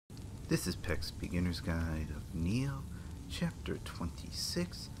This is Peck's Beginner's Guide of Nioh, Chapter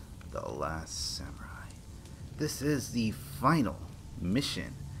 26, The Last Samurai. This is the final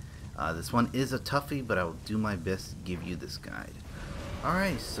mission. This one is a toughie, but I will do my best to give you this guide.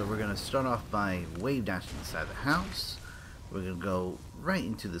 Alright, so we're going to start off by wave dashing inside the house. We're going to go right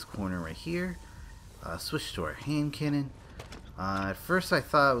into this corner right here. Switch to our hand cannon. At first I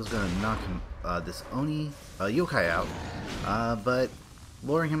thought I was going to knock him, this Oni yokai out, but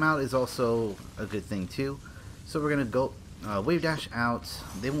luring him out is also a good thing too. So we're going to go wave dash out.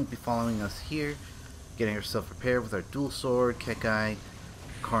 They won't be following us here. Getting ourselves prepared with our dual sword, Kekai,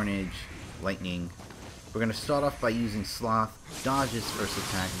 Carnage, Lightning. We're going to start off by using Sloth, dodge his first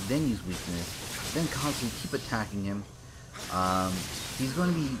attack, then use weakness, then constantly keep attacking him. He's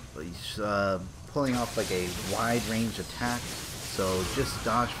going to be pulling off like a wide range attack, so just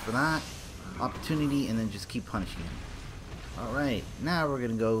dodge for that opportunity and then just keep punishing him. Alright, now we're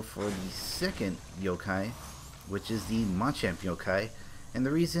going to go for the second yokai, which is the Machamp yokai, and the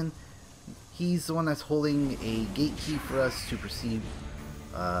reason, he's the one that's holding a gate key for us to proceed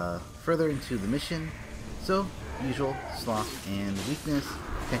further into the mission. So, usual, Sloth and weakness,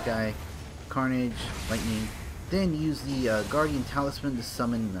 Kekai, Carnage, Lightning, then use the Guardian Talisman to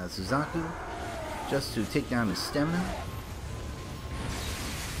summon Suzaku, just to take down his stamina.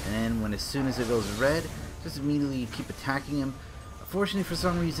 And then as soon as it goes red, just immediately keep attacking him. Fortunately, for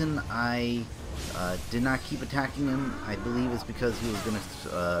some reason, I did not keep attacking him. I believe it's because he was going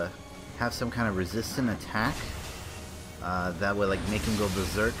to have some kind of resistant attack that would like make him go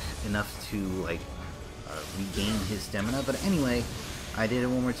berserk enough to like regain his stamina. But anyway, I did it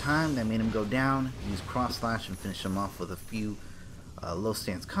one more time. That made him go down. Use cross slash and finish him off with a few low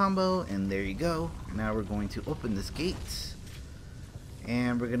stance combo, and there you go. Now we're going to open this gate.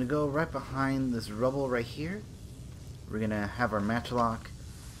 And we're going to go right behind this rubble right here. We're going to have our matchlock.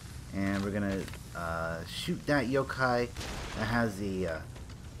 And we're going to shoot that yokai that has the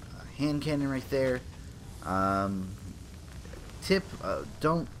hand cannon right there. Tip,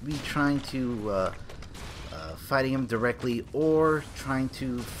 don't be trying to fighting him directly or trying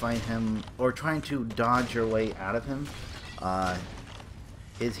to fight him or trying to dodge your way out of him.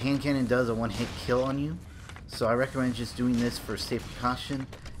 His hand cannon does a one-hit kill on you. So I recommend just doing this for safe precaution.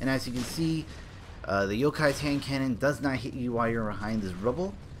 And as you can see, the yokai's hand cannon does not hit you while you're behind this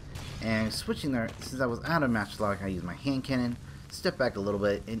rubble. And switching there, since I was out of matchlock, I used my hand cannon, step back a little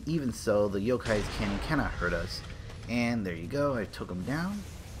bit, and even so, the yokai's cannon cannot hurt us. And there you go, I took him down.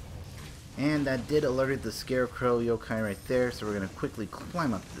 And that did alert the scarecrow yokai right there, so we're going to quickly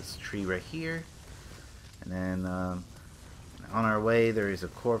climb up this tree right here. And then on our way, there is a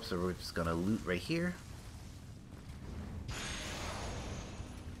corpse, so we're just going to loot right here.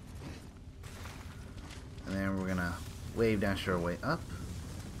 And then we're gonna wave dash our way up.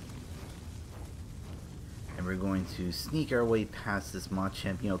 And we're going to sneak our way past this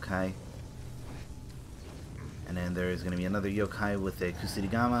Machamp yokai. And then there is gonna be another yokai with a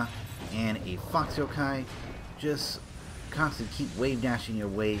Kusurigama and a Fox yokai. Just constantly keep wave dashing your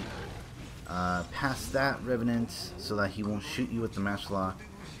way past that Revenant so that he won't shoot you with the matchlock.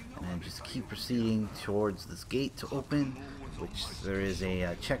 And then just keep proceeding towards this gate to open, which there is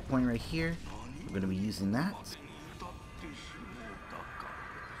a checkpoint right here. We're going to be using that.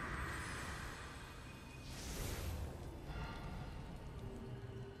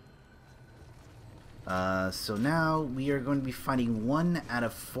 So now we are going to be fighting 1 out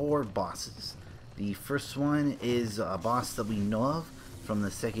of 4 bosses. The first one is a boss that we know of from the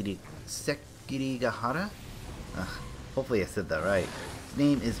Sekirigahara. Hopefully I said that right. His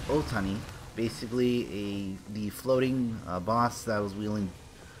name is Otani. Basically the floating boss that was wielding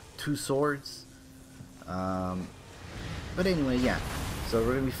 2 swords. But anyway, yeah, so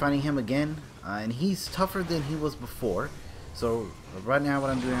we're going to be fighting him again, and he's tougher than he was before. So right now what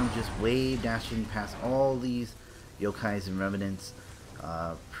I'm doing, I'm just wave dashing past all these yokais and revenants,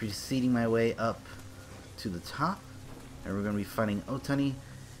 preceding my way up to the top, and we're going to be fighting Otani.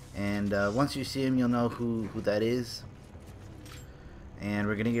 And once you see him, you'll know who that is. And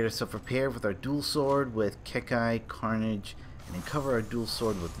we're going to get ourselves prepared with our dual sword with Kekai, Carnage, and then cover our dual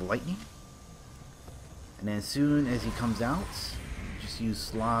sword with Lightning. And then as soon as he comes out, just use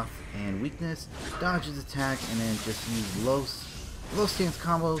Sloth and weakness, dodge his attack, and then just use low stance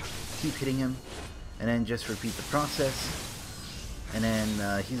combo, keep hitting him, and then just repeat the process. And then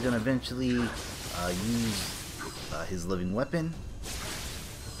he's going to eventually use his living weapon.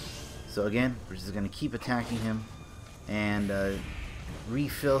 So again, we're just going to keep attacking him and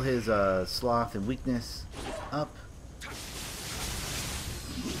refill his Sloth and weakness up.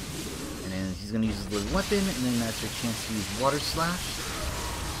 He's going to use his little weapon, and then that's your chance to use Water Slash.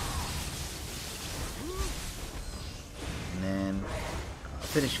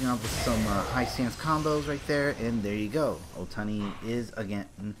 finishing up with some high stance combos right there, and there you go. Otani is again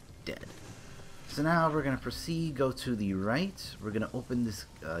dead. So now we're going to proceed, go to the right. We're going to open this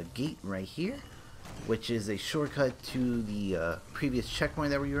gate right here, which is a shortcut to the previous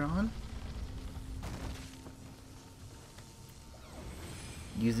checkpoint that we were on.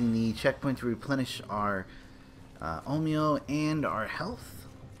 Using the checkpoint to replenish our Omio and our health.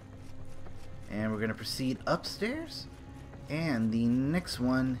 And we're going to proceed upstairs. And the next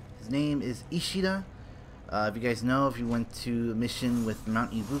one, his name is Ishida. If you guys know, if you went to a mission with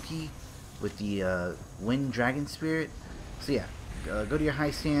Mount Ibuki with the Wind Dragon Spirit. So yeah, go to your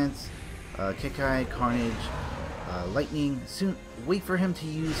high stance, Kekai, Carnage, Lightning. Soon, wait for him to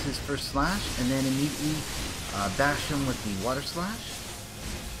use his first slash, and then immediately bash him with the Water Slash.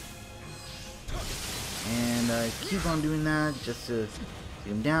 And keep on doing that just to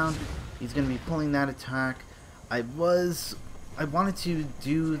get him down. He's going to be pulling that attack. I wanted to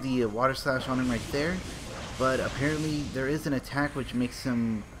do the Water Slash on him right there, but apparently there is an attack which makes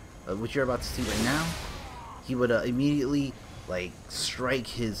him, which you're about to see right now. He would immediately like strike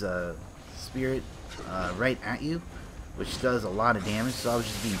his spirit right at you, which does a lot of damage. So I was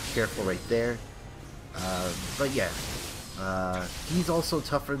just being careful right there. But yeah, he's also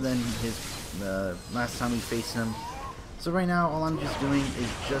tougher than his last time we faced him. So right now, all I'm just doing is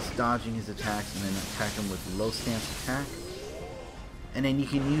just dodging his attacks and then attack him with low stance attack. And then you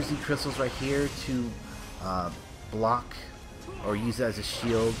can use the crystals right here to block or use it as a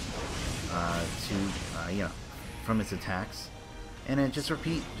shield to, you know, from his attacks. And then just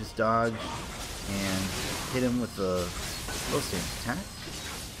repeat, just dodge and hit him with the low stance attack.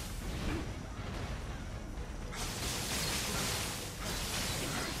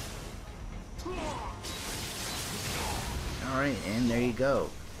 Alright, and there you go.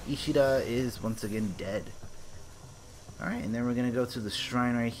 Ishida is once again dead. Alright, and then we're going to go to the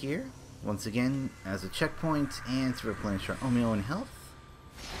shrine right here. Once again, as a checkpoint and to replenish our Omio and health.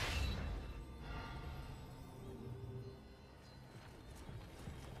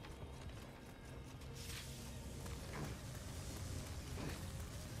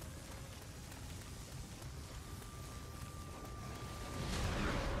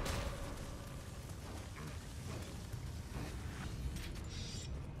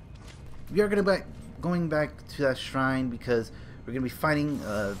 We are going back to that shrine because we're going to be fighting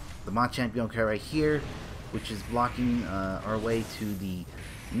the Machamp Yokai right here, which is blocking our way to the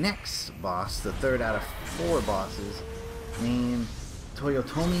next boss, the third out of 4 bosses, named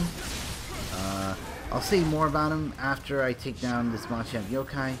Toyotomi. I'll say more about him after I take down this Machamp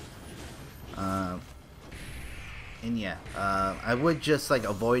Yokai. And yeah, I would just like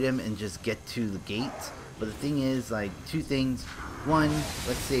avoid him and just get to the gate. But the thing is, like, 2 things. One,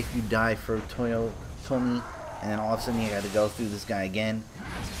 let's say if you die for Toyotomi, and then all of a sudden you got to go through this guy again.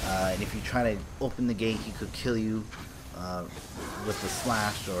 And if you try to open the gate, he could kill you with the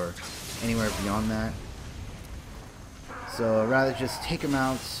slash or anywhere beyond that. So I'd rather just take him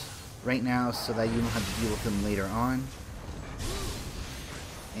out right now so that you don't have to deal with him later on.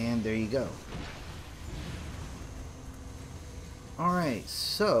 And there you go. Alright,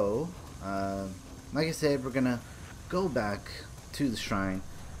 so like I said, we're gonna go back to the shrine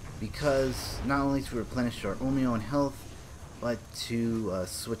because not only to replenish our Omio and health, but to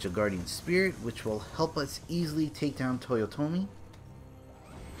switch a Guardian Spirit, which will help us easily take down Toyotomi.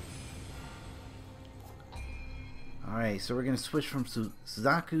 Alright, so we're gonna switch from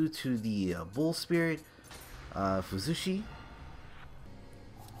Suzaku to the Bull Spirit, Fuzushi.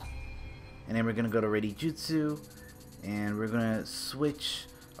 And then we're gonna go to Ready Jutsu, and we're gonna switch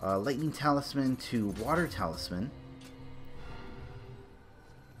Lightning Talisman to Water Talisman.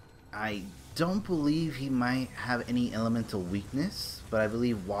 I don't believe he might have any elemental weakness, but I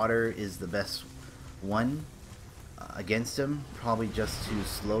believe water is the best one against him, probably just to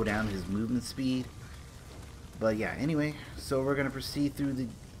slow down his movement speed. But yeah, anyway, so we're gonna proceed through the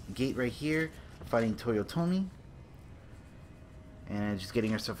gate right here, fighting Toyotomi, and just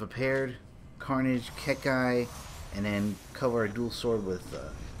getting ourselves prepared. Carnage, Kekai, and then cover our dual sword with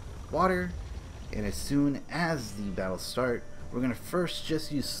water. And as soon as the battles start, we're gonna first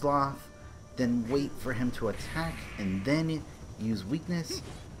just use Sloth, then wait for him to attack, and then use weakness.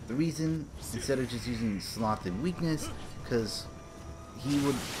 The reason, instead of just using Sloth and weakness, because he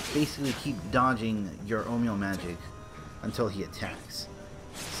would basically keep dodging your Omio magic until he attacks.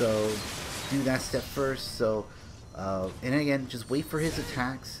 So do that step first. So and again, just wait for his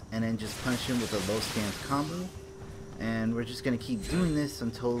attacks, and then just punish him with a low stance combo. And we're just gonna keep doing this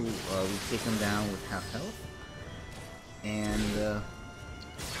until we take him down with half health. And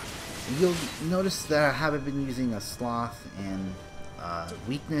you'll notice that I haven't been using a Sloth and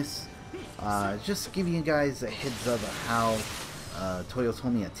weakness. Just giving you guys a heads up of how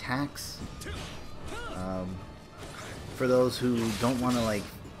Toyotomi attacks. For those who don't want to, like,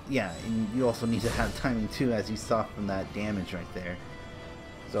 yeah, and you also need to have timing too, as you saw from that damage right there.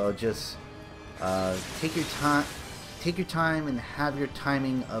 So just take your time and have your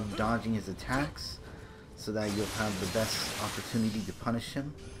timing of dodging his attacks, so that you'll have the best opportunity to punish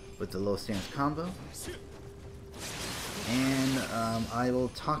him with the low stance combo. And I will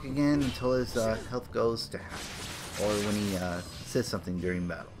talk again until his health goes to half, or when he says something during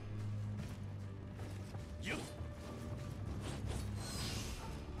battle.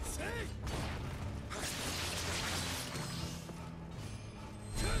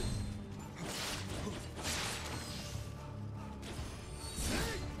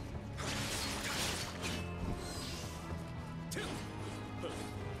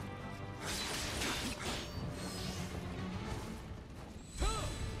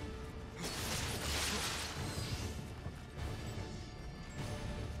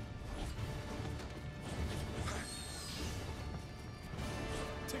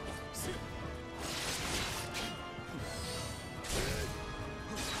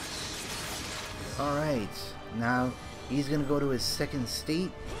 Alright, now he's going to go to his second state,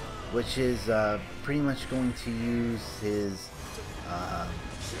 which is pretty much going to use his,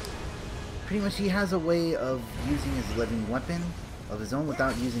 pretty much he has a way of using his living weapon of his own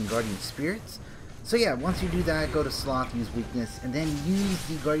without using guardian spirits. So yeah, once you do that, go to sloth, use weakness, and then use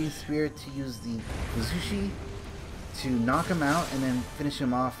the guardian spirit to use the Uzushi to knock him out and then finish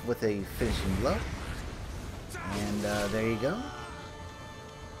him off with a finishing blow. And there you go.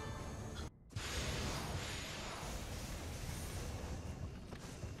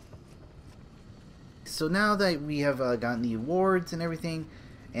 So now that we have gotten the awards and everything,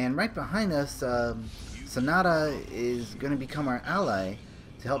 and right behind us, Sanada is going to become our ally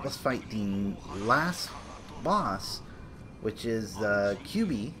to help us fight the last boss, which is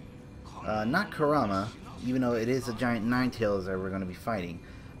QB, not Kurama, even though it is a giant Ninetales that we're going to be fighting.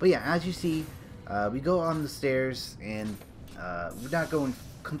 But yeah, as you see, we go on the stairs, and we're not going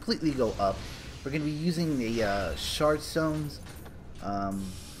completely go up. We're going to be using the shard stones,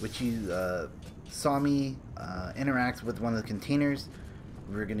 which you saw me interact with one of the containers.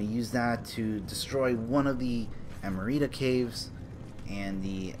 We're going to use that to destroy one of the Amarita caves, and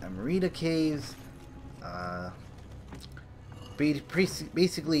the Amarita caves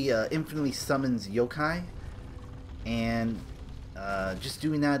basically infinitely summons yokai, and just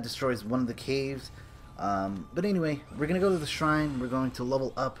doing that destroys one of the caves. But anyway, we're going to go to the shrine. We're going to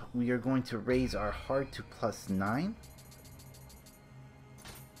level up. We are going to raise our heart to +9.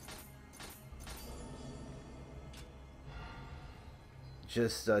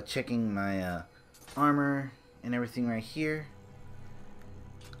 Just checking my armor and everything right here.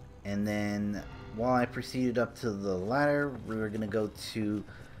 And then while I proceeded up to the ladder, we're going to go to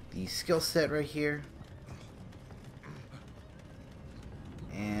the skill set right here.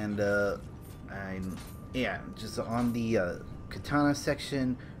 And yeah, just on the katana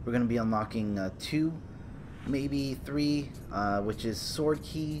section, we're going to be unlocking 2, maybe 3, which is sword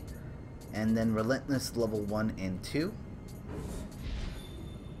key, and then relentless level 1 and 2.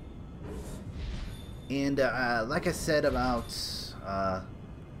 And like I said about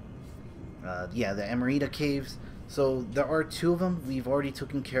yeah, the Amarita caves, so there are 2 of them. We've already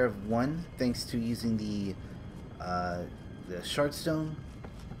taken care of 1 thanks to using the shardstone.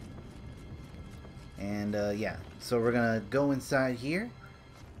 And yeah, so we're gonna go inside here,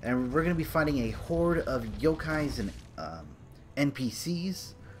 and we're gonna be fighting a horde of yokais and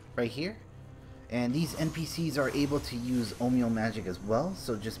NPCs right here. And these NPCs are able to use Omeo magic as well,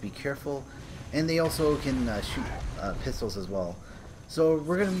 so just be careful. And they also can shoot pistols as well. So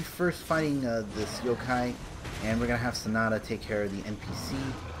we're going to be first fighting this yokai, and we're going to have Sanada take care of the NPC.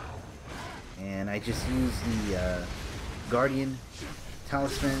 And I just use the Guardian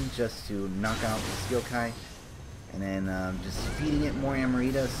Talisman just to knock out this yokai. And then just feeding it more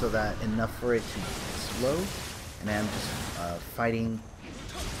Amarita so that enough for it to explode. And then I'm just fighting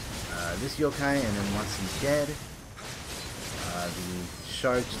this yokai, and then once he's dead, the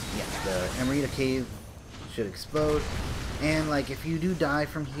shards, yeah, the Amarita cave should explode. And like, if you do die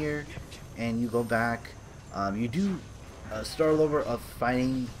from here and you go back, you do start over of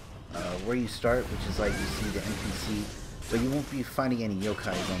fighting where you start, which is like you see the NPC, but you won't be fighting any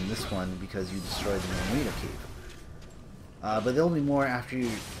yokais on this one because you destroyed the Amarita cave. But there'll be more after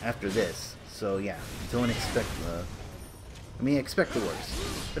this. So yeah, don't expect I mean, expect the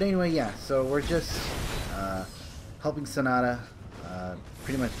worst. But anyway, yeah, so we're just helping Sanada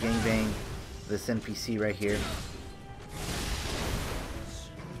pretty much gangbang this NPC right here.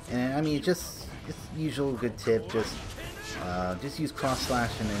 And I mean, it's usual good tip. Just use cross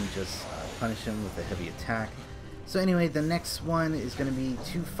slash and then just punish him with a heavy attack. So anyway, the next one is going to be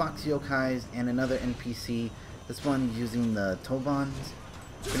 2 Fox Yokais and another NPC. This one using the Tobans,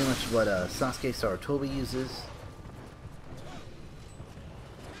 pretty much what Sasuke Sarutobi uses.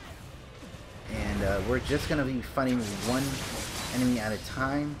 And we're just going to be fighting one enemy at a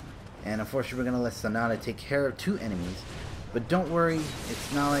time. And unfortunately, we're going to let Sanada take care of 2 enemies. But don't worry,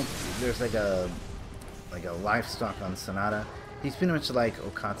 it's not like there's like a livestock on Sanada. He's pretty much like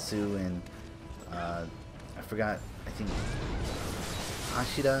Okatsu and I think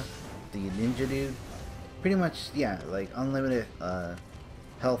Hashira, the ninja dude. Pretty much, yeah, like unlimited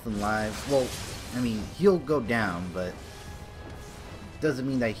health and lives. Well, I mean, he'll go down, but doesn't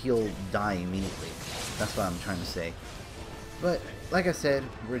mean that he'll die immediately. That's what I'm trying to say. But like I said,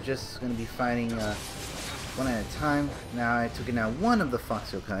 we're just going to be fighting one at a time. Now I took it out one of the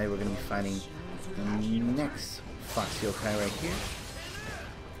Fox Yokai. We're going to be fighting the next Fox Yokai right here.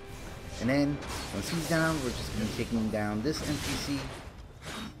 And then, once he's down, we're just going to be taking down this NPC.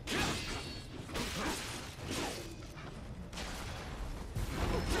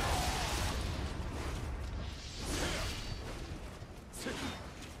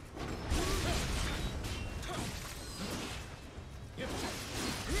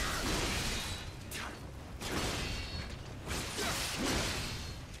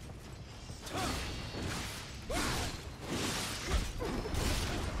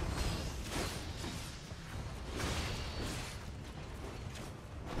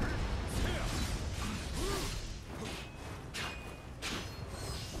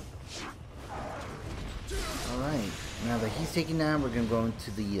 Now that he's taken down, we're going to go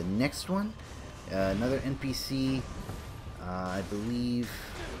into the next one. Another NPC. I believe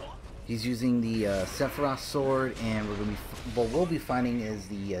he's using the Sephiroth sword, and we're going to be what we'll be fighting is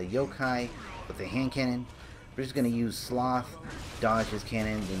the yokai with the hand cannon. We're just going to use Sloth, dodge his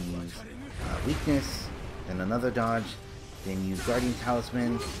cannon, then use weakness, then another dodge, then use Guardian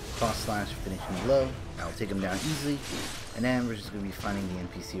Talisman, cross slash, finishing blow. That'll take him down easily. And then we're just going to be fighting the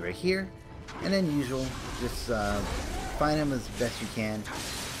NPC right here. And then usual, just find him as best you can.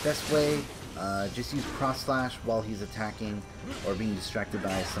 Best way, just use cross slash while he's attacking or being distracted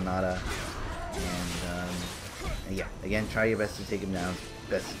by Sanada. And yeah, again, try your best to take him down as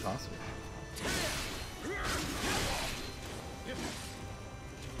best as possible.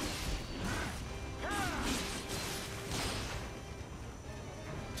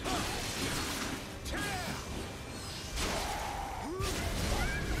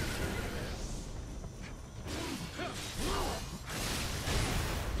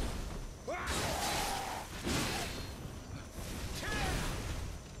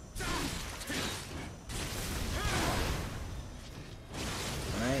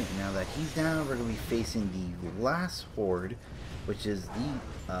 Now that he's down, we're going to be facing the last horde, which is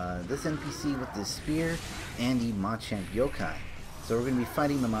the this NPC with the spear and the Machamp Yokai. So we're going to be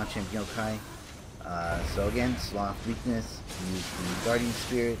fighting the Machamp Yokai. So again, Sloth weakness, use the Guardian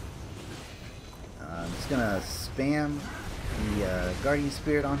Spirit. I'm just going to spam the Guardian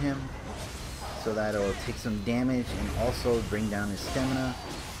Spirit on him so that it'll take some damage and also bring down his stamina.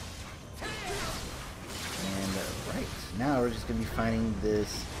 And right, now we're just going to be fighting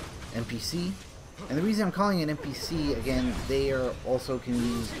this NPC. And the reason I'm calling it NPC, again, they are also can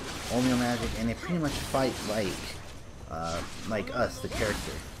use Omeo magic, and they pretty much fight like us, the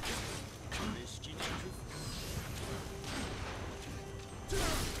character.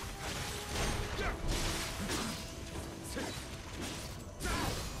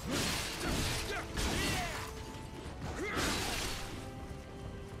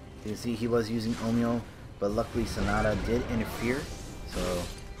 You can see he was using Omeo, but luckily Sanada did interfere, so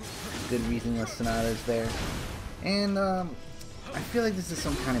good reason that Sanada is there. And I feel like this is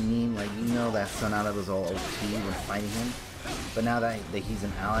some kind of meme, like, you know that Sanada was all OP when fighting him, but now that he's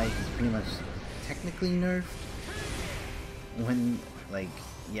an ally, he's pretty much technically nerfed. When, like,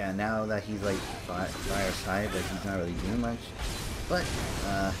 yeah, now that he's like by our side, but he's not really doing much. But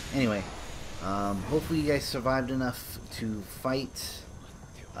anyway, hopefully you guys survived enough to fight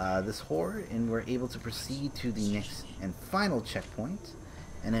this horde, and we're able to proceed to the next and final checkpoint.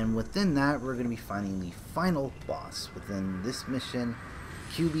 And then within that, we're going to be finding the final boss within this mission,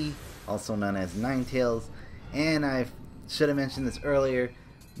 Kyuubi, also known as Ninetales. And I should have mentioned this earlier,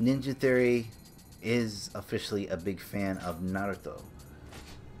 Ninja Theory is officially a big fan of Naruto.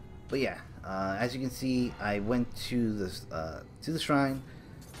 But yeah, as you can see, I went to the shrine,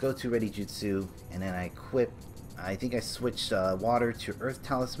 go to Ready Jutsu, and then I equip. I think I switched water to Earth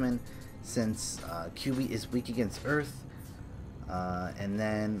Talisman since Kyuubi is weak against Earth. and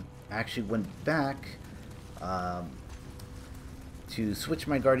then actually went back to switch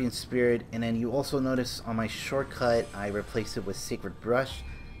my Guardian Spirit, and then you also notice on my shortcut I replaced it with Sacred Brush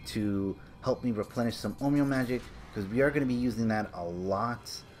to help me replenish some Omeo magic, because we are going to be using that a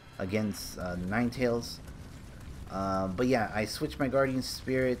lot against Ninetales. But yeah, I switched my Guardian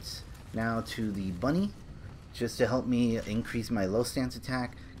Spirit now to the Bunny just to help me increase my low stance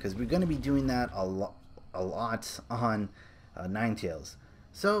attack, because we're going to be doing that a lot on Ninetales.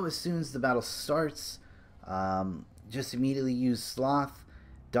 So as soon as the battle starts, just immediately use Sloth,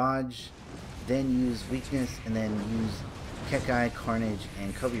 dodge, then use Weakness, and then use Kekai, Carnage,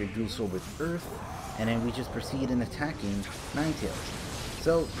 and cover your dual sword with Earth, and then we just proceed in attacking Ninetales.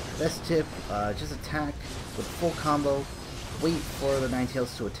 So, best tip, just attack with full combo, wait for the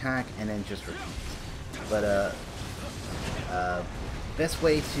Ninetales to attack, and then just repeat. But, best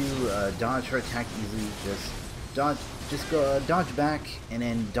way to dodge her attack easily, just go dodge back and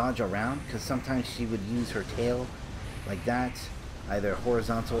then dodge around, because sometimes she would use her tail like that, either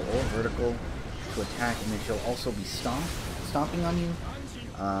horizontal or vertical, to attack, and then she'll also be stomping on you.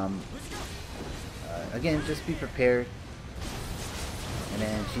 Again, just be prepared. And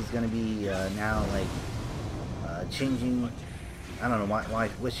then she's gonna be now like changing. I don't know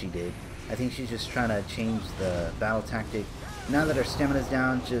what she did. I think she's just trying to change the battle tactic. Now that her stamina's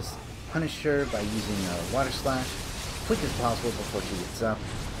down, just punish her by using a Water Slash quick as possible before she gets up.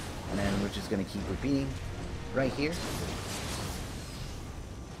 And then we're just gonna keep repeating right here.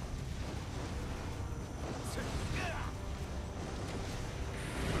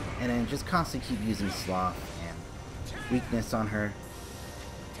 And then just constantly keep using Sloth and Weakness on her.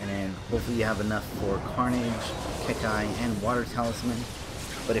 And then hopefully you have enough for Carnage, Kekai, and Water Talisman.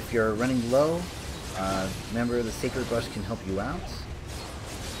 But if you're running low, remember the Sacred Brush can help you out.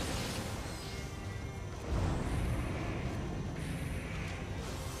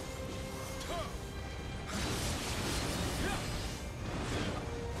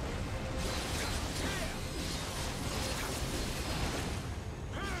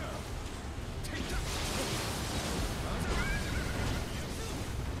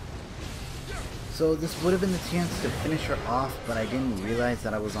 So this would have been the chance to finish her off, but I didn't realize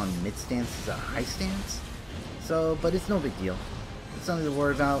that I was on mid stance instead of high stance. So, but it's no big deal. It's nothing to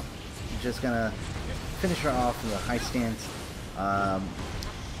worry about. I'm just gonna finish her off with a high stance.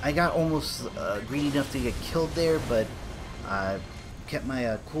 I got almost greedy enough to get killed there, but I kept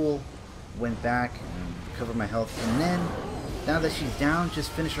my cool, went back, and recovered my health. And then, now that she's down, just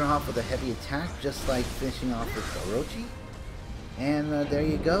finish her off with a heavy attack, just like finishing off with Orochi. And there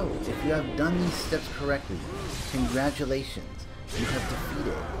you go. If you have done these steps correctly, congratulations, you have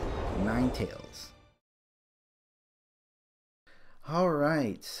defeated Ninetales.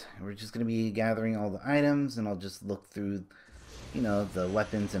 Alright, we're just going to be gathering all the items, and I'll just look through, you know, the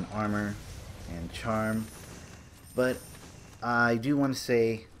weapons and armor and charm. But I do want to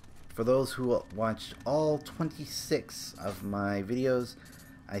say, for those who watched all 26 of my videos,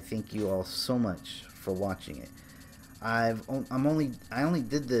 I thank you all so much for watching it. I only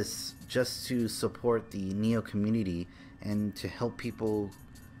did this just to support the Nioh community and to help people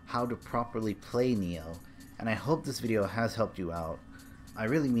how to properly play Nioh, and I hope this video has helped you out. I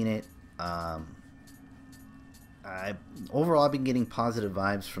really mean it. Overall, I've been getting positive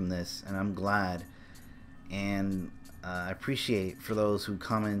vibes from this, and I'm glad, and I appreciate for those who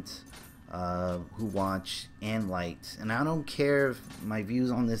comment, who watch and liked, and I don't care if my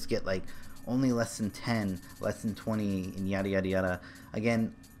views on this get like only less than 10, less than 20, and yada yada yada.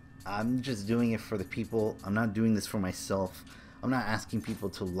 Again, I'm just doing it for the people. I'm not doing this for myself. I'm not asking people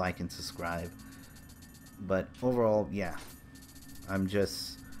to like and subscribe. But overall, yeah, I'm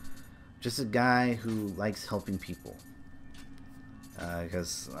just a guy who likes helping people.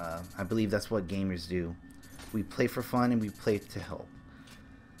 Because I believe that's what gamers do. We play for fun and we play to help.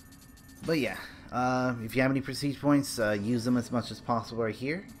 But yeah, if you have any prestige points, use them as much as possible right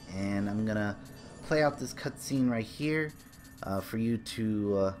here. And I'm gonna play out this cutscene right here for you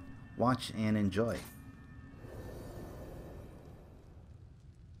to watch and enjoy.「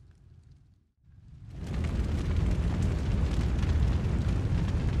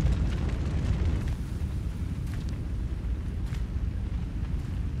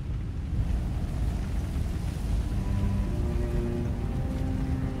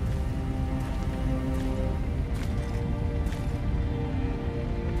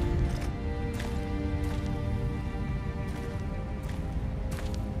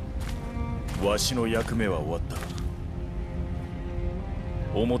わしの役目は終わった。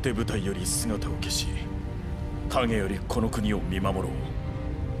表舞台より姿を消し、影よりこの国を見守ろう。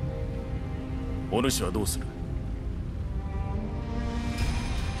お主はどうする？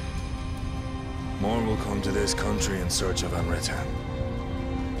 More will come to this country in search of Amrita.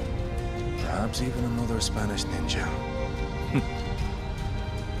 Perhaps even another Spanish ninja.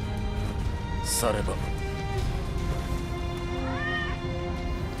 されば。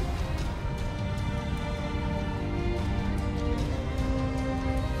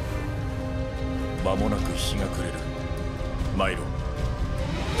間もなく日が暮れる。参ろう。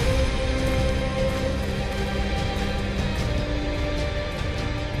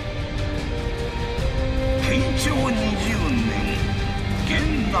慶長20年、元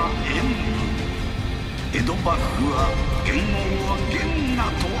那演武。江戸幕府は元王は元那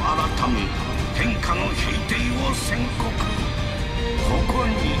と改め、天下の平定を宣告。ここ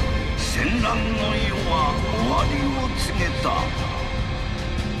に戦乱の世は終わりを告げた。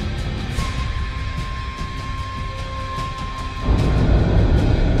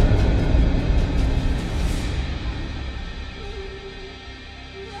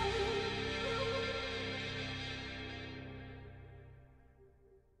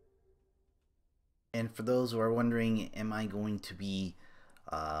And for those who are wondering, am I going to be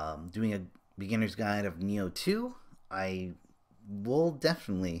doing a beginner's guide of Nioh 2? I will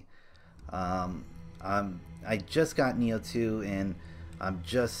definitely. I just got Nioh 2 and I'm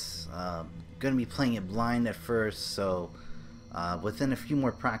just going to be playing it blind at first, so within a few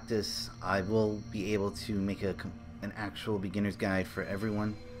more practice I will be able to make an actual beginner's guide for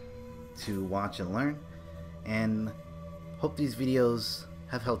everyone to watch and learn. And hope these videos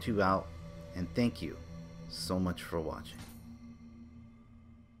have helped you out. And thank you so much for watching.